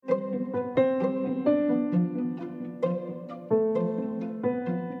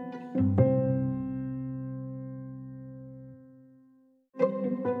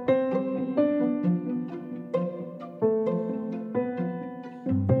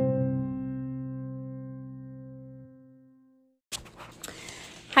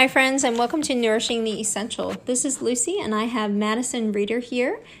Hi friends, and welcome to Nourishing the Essential. This is Lucy, and I have Maddison Reeder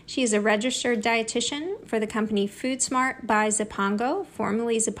here. She is a registered dietitian for the company Food Smart by Zipango,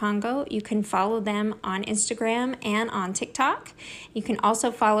 formerly Zipango. You can follow them on Instagram and on TikTok. You can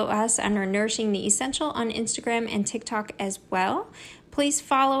also follow us under Nourishing the Essential on Instagram and TikTok as well. Please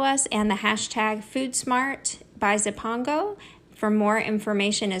follow us and the hashtag Food Smart by Zipango for more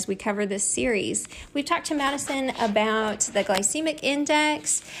information as we cover this series. We've talked to Maddison about the glycemic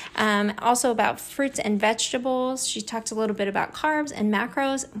index, also about fruits and vegetables. She talked a little bit about carbs and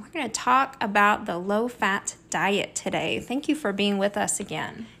macros. We're going to talk about the low-fat diet today. Thank you for being with us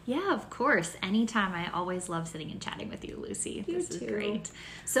again. Yeah, of course. Anytime. I always love sitting and chatting with you, Lucy. You This too. is great.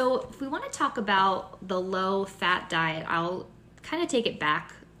 So if we want to talk about the low-fat diet, I'll kind of take it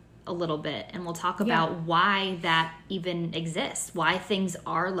back a little bit and we'll talk about why that even exists, why things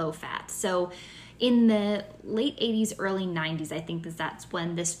are low fat. So in the late 80s, early 90s, I think that's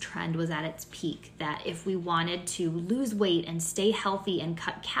when this trend was at its peak, that if we wanted to lose weight and stay healthy and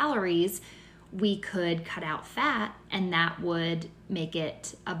cut calories, we could cut out fat and that would make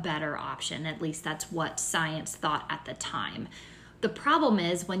it a better option. At least that's what science thought at the time. The problem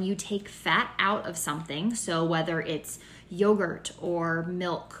is when you take fat out of something, so whether it's yogurt or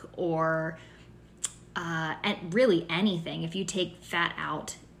milk or really anything, if you take fat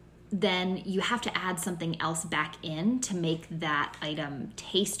out, then you have to add something else back in to make that item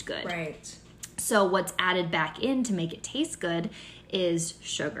taste good. Right. So what's added back in to make it taste good is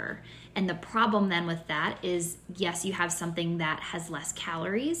sugar. And the problem then with that is, yes, you have something that has less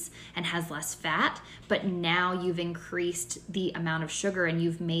calories and has less fat, but now you've increased the amount of sugar and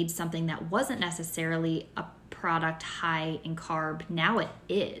you've made something that wasn't necessarily a product high in carb. Now it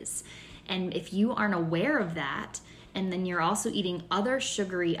is. And if you aren't aware of that, and then you're also eating other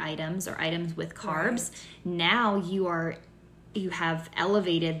sugary items or items with carbs, now you have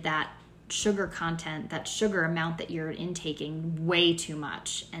elevated that sugar content, that sugar amount that you're intaking way too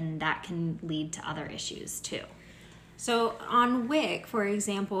much, and that can lead to other issues too. So on WIC, for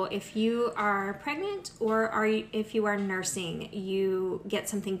example, if you are pregnant or if you are nursing, you get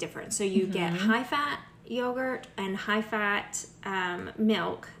something different. So you get high-fat yogurt and high-fat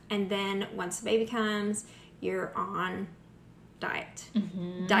milk, and then once the baby comes, you're on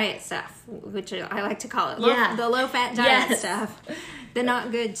diet stuff, which I like to call it. The low-fat diet stuff, the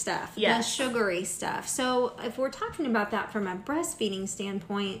not good stuff, the sugary stuff. So if we're talking about that from a breastfeeding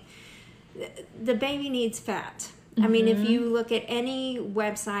standpoint, the baby needs fat. I mean, if you look at any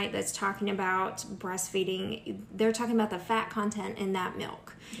website that's talking about breastfeeding, they're talking about the fat content in that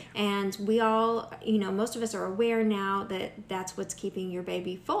milk. And we all, most of us are aware now that that's what's keeping your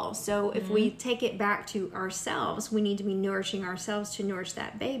baby full. So if we take it back to ourselves, we need to be nourishing ourselves to nourish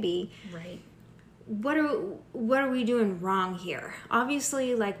that baby. Right. What are we doing wrong here?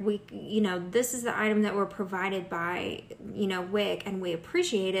 Obviously, this is the item that we're provided by, WIC, and we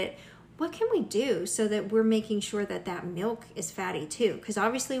appreciate it. What can we do so that we're making sure that that milk is fatty too? Because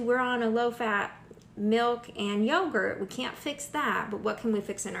obviously we're on a low-fat milk and yogurt. We can't fix that, but what can we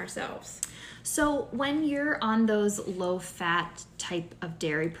fix in ourselves? So when you're on those low-fat type of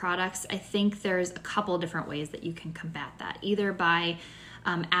dairy products, I think there's a couple different ways that you can combat that, either by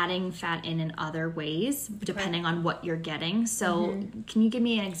adding fat in other ways, depending on what you're getting. So can you give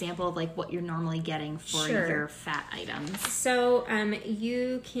me an example of what you're normally getting for your fat items? So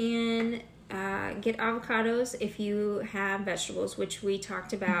you can get avocados if you have vegetables, which we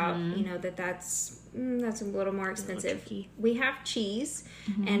talked about, that's a little more expensive. We have cheese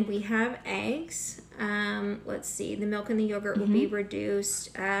and we have eggs. Let's see, the milk and the yogurt will be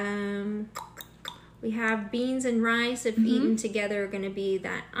reduced. We have beans and rice, if eaten together, are going to be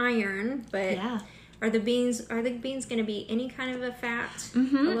that iron, but are the beans going to be any kind of a fat? A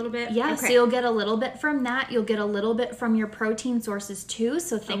little bit? Yeah, so you'll get a little bit from that. You'll get a little bit from your protein sources too.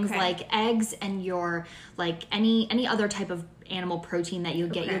 So things like eggs and your, any other type of animal protein that you'll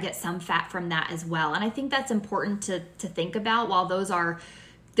get some fat from that as well. And I think that's important to think about. While those are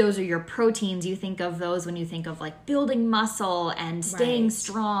your proteins, you think of those when you think of building muscle and staying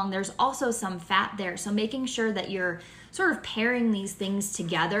strong. There's also some fat there. So making sure that you're sort of pairing these things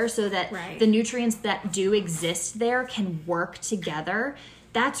together so that the nutrients that do exist there can work together.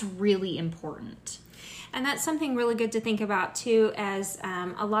 That's really important. And that's something really good to think about too, as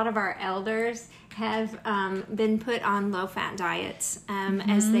a lot of our elders have been put on low-fat diets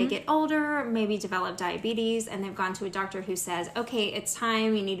as they get older, maybe develop diabetes, and they've gone to a doctor who says, okay, it's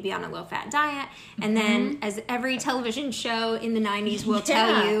time, you need to be on a low-fat diet. And then, as every television show in the 90s will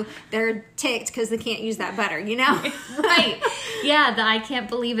tell you, they're ticked because they can't use that butter, you know? Right. Yeah, the I can't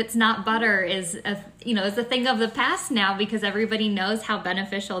believe it's not butter is a thing of the past now, because everybody knows how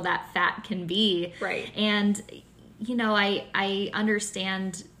beneficial that fat can be. Right. And I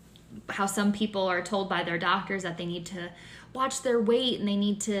understand how some people are told by their doctors that they need to watch their weight and they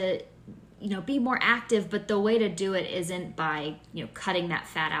need to, be more active, but the way to do it isn't by, cutting that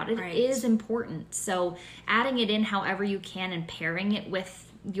fat out. It is important. So adding it in however you can and pairing it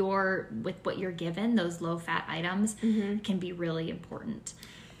with what you're given, those low fat items, can be really important.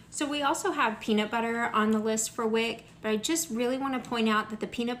 So we also have peanut butter on the list for WIC, but I just really want to point out that the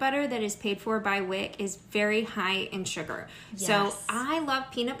peanut butter that is paid for by WIC is very high in sugar. Yes. So I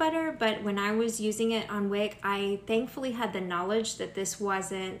love peanut butter, but when I was using it on WIC, I thankfully had the knowledge that this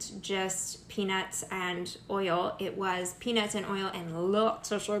wasn't just peanuts and oil. It was peanuts and oil and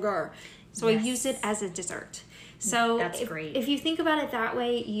lots of sugar. So I use it as a dessert. So that's great. If you think about it that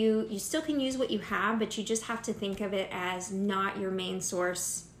way, you still can use what you have, but you just have to think of it as not your main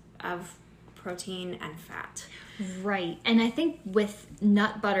source of protein and fat. Right. And I think with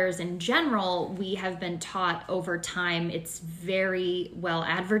nut butters in general, we have been taught over time, it's very well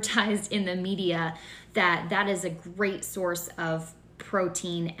advertised in the media, that is a great source of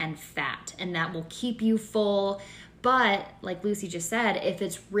protein and fat, and that will keep you full. But like Lucy just said, if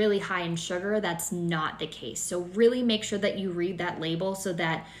it's really high in sugar, that's not the case. So really make sure that you read that label so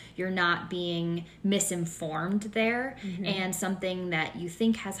that you're not being misinformed there. And something that you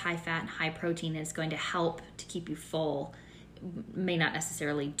think has high fat and high protein is going to help to keep you full may not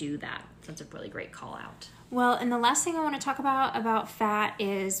necessarily do that. So that's a really great call out. Well, and the last thing I want to talk about fat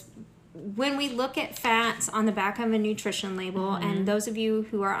is when we look at fats on the back of a nutrition label, and those of you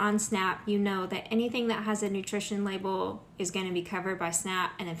who are on SNAP, you know that anything that has a nutrition label is going to be covered by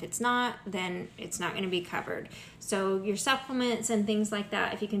SNAP, and if it's not, then it's not going to be covered. So your supplements and things like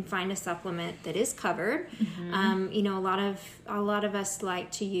that, if you can find a supplement that is covered, a lot of us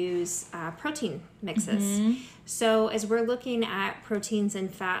like to use protein mixes. So as we're looking at proteins and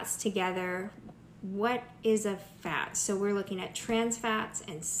fats together, what is a fat? So we're looking at trans fats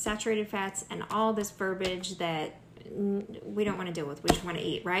and saturated fats and all this verbiage that we don't want to deal with. We just want to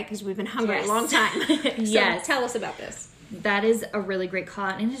eat, right? Because we've been hungry a long time. So tell us about this. That is a really great call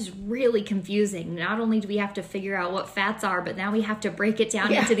out, and it is really confusing. Not only do we have to figure out what fats are, but now we have to break it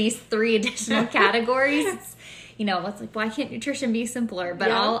down into these 3 additional categories. It's like, why can't nutrition be simpler? But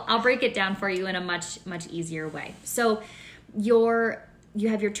I'll break it down for you in a much, much easier way. So you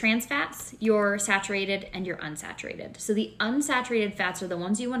have your trans fats, your saturated, and your unsaturated. So the unsaturated fats are the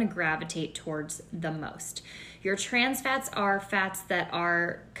ones you want to gravitate towards the most. Your trans fats are fats that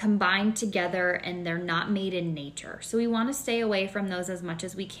are combined together and they're not made in nature. So we want to stay away from those as much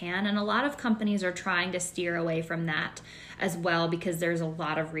as we can. And a lot of companies are trying to steer away from that as well, because there's a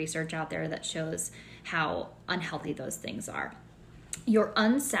lot of research out there that shows how unhealthy those things are. Your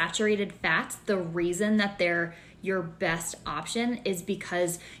unsaturated fats, the reason that they're your best option is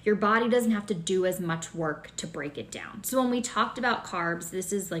because your body doesn't have to do as much work to break it down. So when we talked about carbs,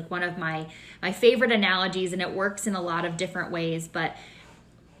 this is like one of my favorite analogies, and it works in a lot of different ways. But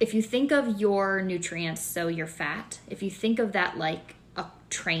if you think of your nutrients, so your fat, if you think of that like a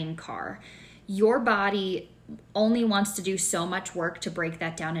train car, your body only wants to do so much work to break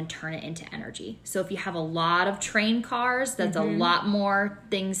that down and turn it into energy. So if you have a lot of train cars, that's a lot more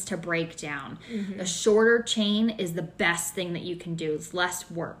things to break down. A shorter chain is the best thing that you can do. It's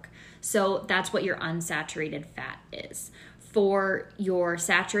less work. So that's what your unsaturated fat is. For your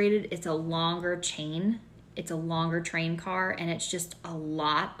saturated, it's a longer chain. It's a longer train car, and it's just a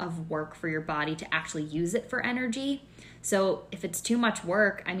lot of work for your body to actually use it for energy. So if it's too much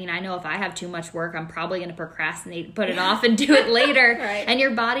work, I know if I have too much work, I'm probably going to procrastinate, put it off and do it later. Right. And your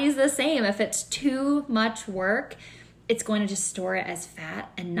body's the same. If it's too much work, it's going to just store it as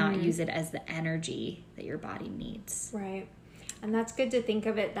fat and not use it as the energy that your body needs. Right. And that's good to think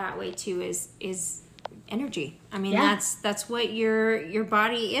of it that way too, is energy. That's what your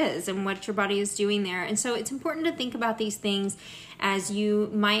body is and what your body is doing there. And so it's important to think about these things as you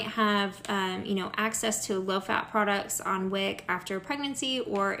might have, access to low-fat products on WIC after pregnancy,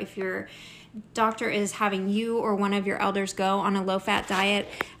 or if you're doctor is having you or one of your elders go on a low-fat diet,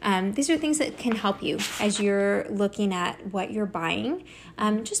 these are things that can help you as you're looking at what you're buying.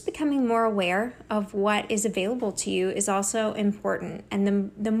 Just becoming more aware of what is available to you is also important.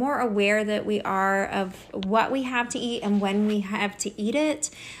 And the more aware that we are of what we have to eat and when we have to eat it,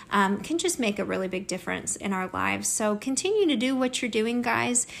 can just make a really big difference in our lives. So continue to do what you're doing,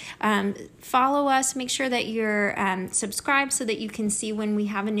 guys. Follow us. Make sure that you're subscribed so that you can see when we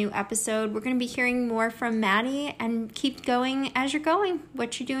have a new episode. We're going to be hearing more from Maddie, and keep going as you're going.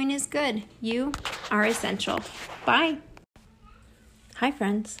 What you're doing is good. You are essential. Bye. Hi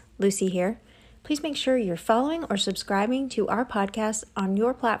friends, Lucy here. Please make sure you're following or subscribing to our podcast on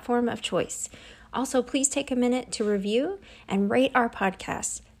your platform of choice. Also, please take a minute to review and rate our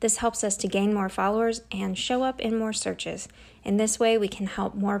podcast. This helps us to gain more followers and show up in more searches. In this way, we can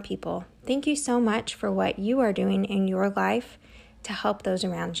help more people. Thank you so much for what you are doing in your life to help those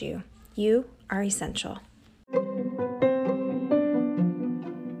around you. You are essential.